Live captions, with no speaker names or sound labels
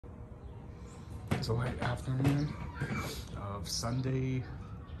It's a late afternoon of Sunday,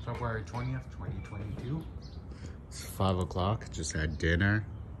 February 20th, 2022. It's 5 o'clock, just had dinner.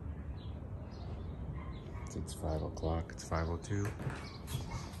 It's 5 o'clock, it's 5:02.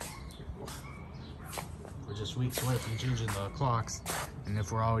 We're just weeks away from changing the clocks. And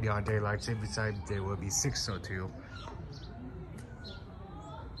if we're already on daylight savings time, it will be 6:02.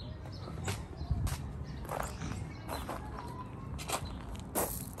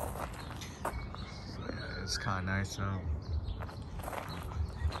 It's kind of nice though.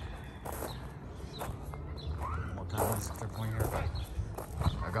 What time is it? They're playing here, but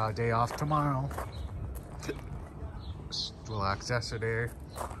I got a day off tomorrow. Just relaxed yesterday.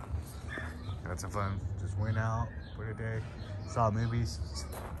 Had some fun. Just went out for the day. Saw movies.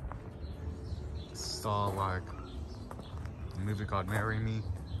 Saw like a movie called Marry Me.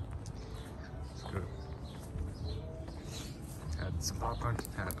 It's good. Had some popcorn.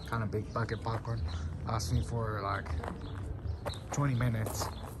 Had kind of big bucket popcorn. Asked me for like 20 minutes.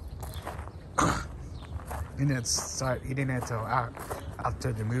 He didn't until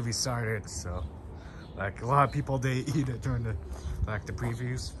after the movie started, so like a lot of people they eat it during the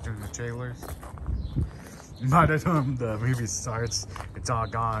previews, during the trailers. By the time the movie starts, it's all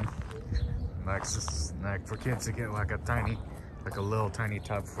gone. Like it's just like for kids to get like a little tiny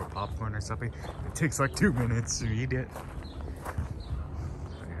tub for popcorn or something. It takes like 2 minutes to eat it.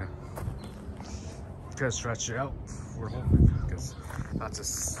 Try to stretch it out for a whole movie because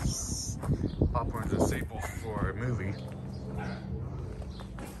that's popcorn's a staple for a movie.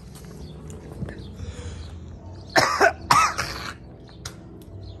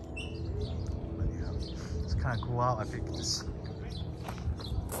 It's kind of cool out. I think this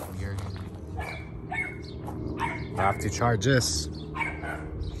here. I have to charge this.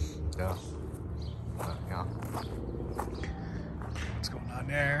 Yeah. Yeah. What's going on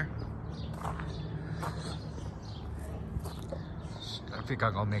there? I think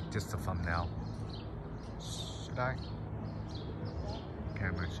I'm gonna make just a thumbnail. Should I?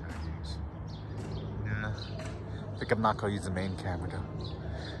 Camera should I use? Nah. I think I'm not gonna use the main camera though.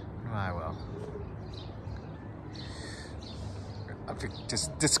 No, I will. I think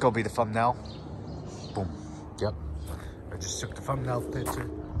this gonna be the thumbnail. Boom. Yep. I just took the thumbnail picture.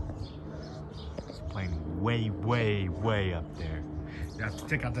 It's playing way up there. You have to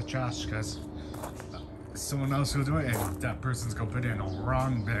take out the trash because someone else will do it, and that person's gonna put it in a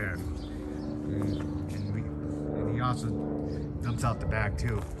wrong bag. And he also dumps out the bag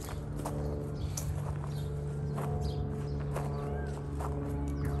too.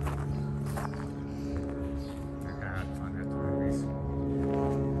 I kinda had fun at the movies.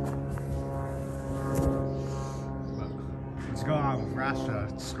 But what's going on with Russia?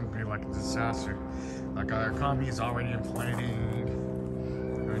 It's gonna be like a disaster. Like our economy is already inflating.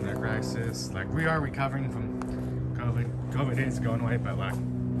 The crisis, like we are recovering from COVID is going away, but like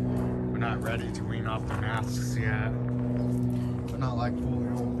we're not ready to wean off the masks yet. We're not like fully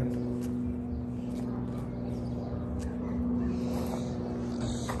open.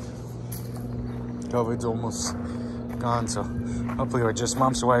 COVID's almost gone, so hopefully we're just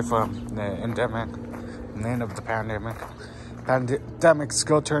months away from the endemic and the end of the pandemic. Pandemic's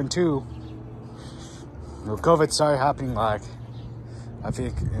go turn 2. Well, COVID started happening like I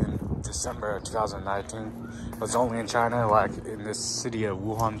think in December of 2019. It was only in China, like in this city of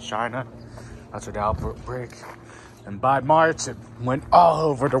Wuhan, China. That's where the outbreak. And by March, it went all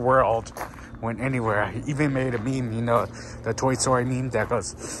over the world. Went anywhere. I even made a meme, you know, the Toy Story meme that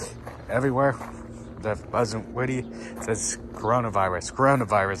goes everywhere. That wasn't witty. It says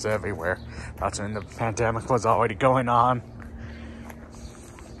coronavirus everywhere. That's when the pandemic was already going on.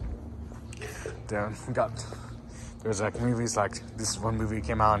 Then we got... There's like movies like this one movie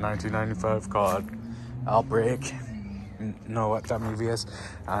came out in 1995 called Outbreak. You know what that movie is?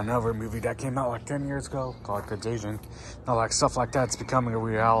 Another movie that came out like 10 years ago called Contagion. Now like stuff like that's becoming a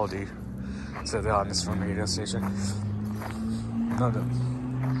reality. So they're on this from radio station. No,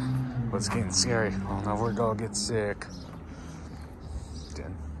 what's getting scary? Oh no, we're gonna get sick.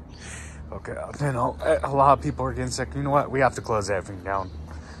 Then, okay, then a lot of people are getting sick. You know what? We have to close everything down.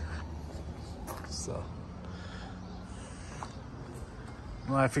 So.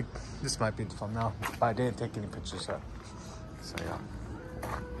 Well, I think this might be the thumbnail, but I didn't take any pictures yet. So yeah.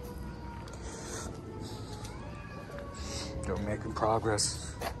 We're making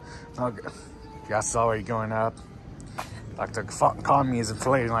progress. Okay. Gas is already going up. Like the economy is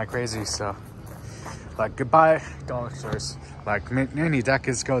inflating like crazy, so like goodbye dollar stores. Like many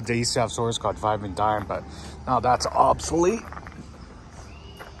decades ago, they used to have stores called Five and Dime, but now that's obsolete.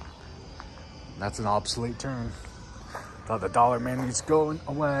 That's an obsolete term. Thought the dollar man is going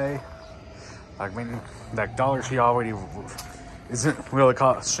away. Like, I mean, like Dollar Tree already isn't really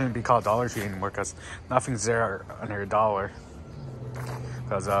called, shouldn't be called Dollar Tree anymore because nothing's there under $1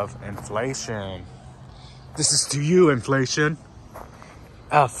 because of inflation. This is to you, inflation.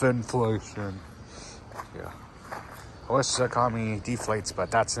 F inflation. Yeah. I wish the economy deflates, but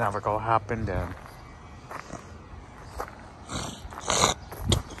that's never gonna happen then.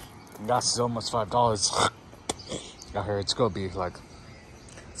 Gas is almost $5. I heard it's gonna be like,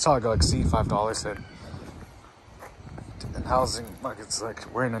 it's probably gonna exceed $5 then. And housing, like, it's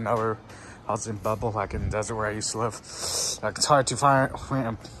like we're in another housing bubble, like in the desert where I used to live. Like, it's hard to find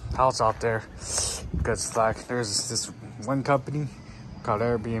a house out there because, like, there's this one company called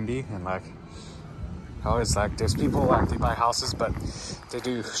Airbnb, and like, always like there's people like they buy houses, but they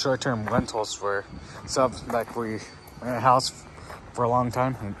do short-term rentals for stuff. Like, we rent a house for a long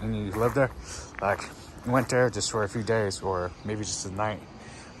time and you live there, like you went there just for a few days or maybe just a night,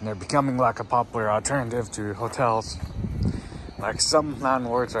 and they're becoming like a popular alternative to hotels. Like, some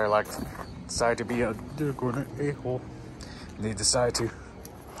landlords are like decide to be they're going to a-hole, and they decide to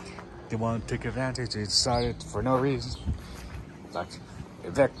want to take advantage. They decided for no reason, like,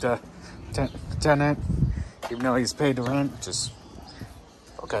 evict a tenant even though he's paid the rent. Just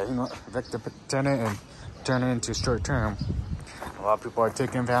okay, you know, evict the tenant and turn it into short term. A lot of people are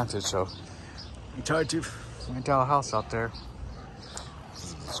taking advantage, so you try to rent out a house out there.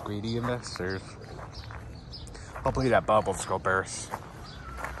 It's greedy investors. Hopefully that bubble's gonna burst.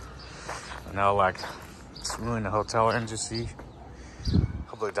 I know, like, it's ruining the hotel industry.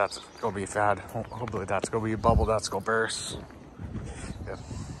 Hopefully that's gonna be a fad. Hopefully that's gonna be a bubble that's gonna burst. Yeah.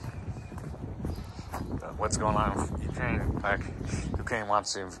 What's going on with Ukraine? Like, Ukraine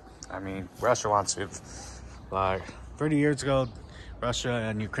wants to, I mean, Russia wants to, like, 30 years ago, Russia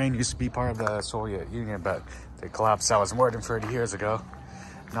and Ukraine used to be part of the Soviet Union, but they collapsed. That was more than 30 years ago.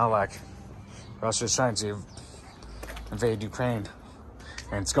 Now, like, Russia's trying to invade Ukraine,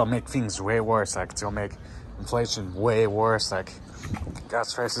 and it's gonna make things way worse. Like, it's gonna make inflation way worse. Like,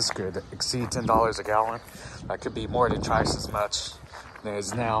 gas prices could exceed $10 a gallon. That could be more than twice as much than it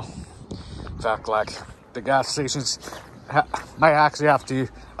is now. In fact, like, the gas stations might actually have to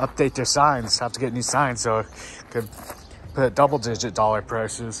update their signs, have to get new signs, so it could put double-digit dollar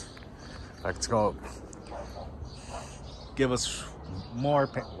prices. Like, it's gonna give us more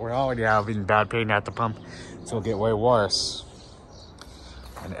pain. We're already having bad pain at the pump, so it'll get way worse.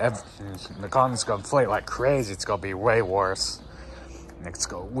 And the economy's gonna inflate like crazy. It's gonna be way worse. And it's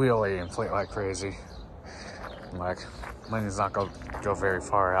gonna really inflate like crazy. And, like, money's not gonna go very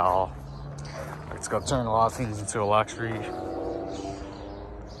far at all. It's gonna turn a lot of things into a luxury.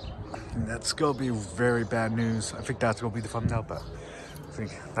 And that's gonna be very bad news. I think that's gonna be the thumbnail, but I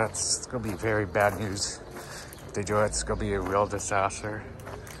think that's gonna be very bad news. If they do it, it's gonna be a real disaster.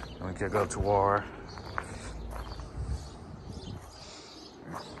 And we could go to war.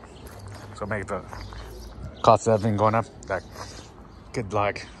 So make the cost of everything going up. Like, could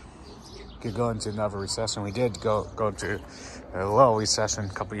go into another recession. We did go into a low recession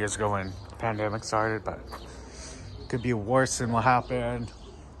a couple years ago when the pandemic started, but it could be worse than what happened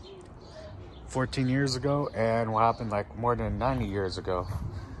 14 years ago and what happened like more than 90 years ago.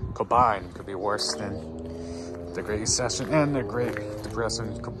 Combined, could be worse than the Great Recession and the Great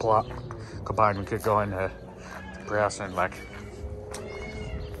Depression combined. We could go into depression. Like,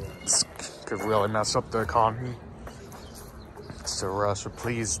 this could really mess up the economy. So Russia,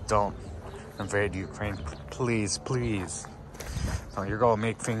 please don't invade Ukraine. Please, please. No, you're gonna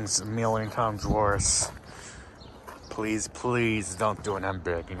make things a million times worse. Please, please don't do it. I'm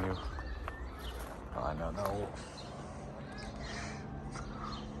begging you. I don't know.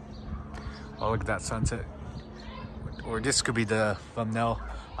 Oh, look at that sunset. Or this could be the thumbnail.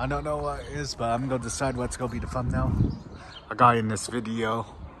 I don't know what it is, but I'm gonna decide what's gonna be the thumbnail. I got in this video.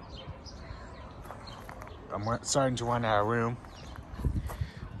 I'm starting to run out of room.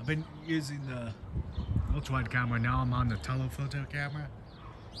 I've been using the ultra-wide camera. Now I'm on the telephoto camera.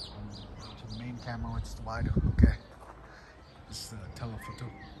 The main camera, it's the wide. Okay. This is the telephoto.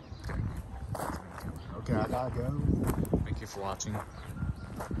 Okay. Okay, I gotta go. Thank you for watching.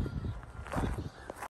 Bye.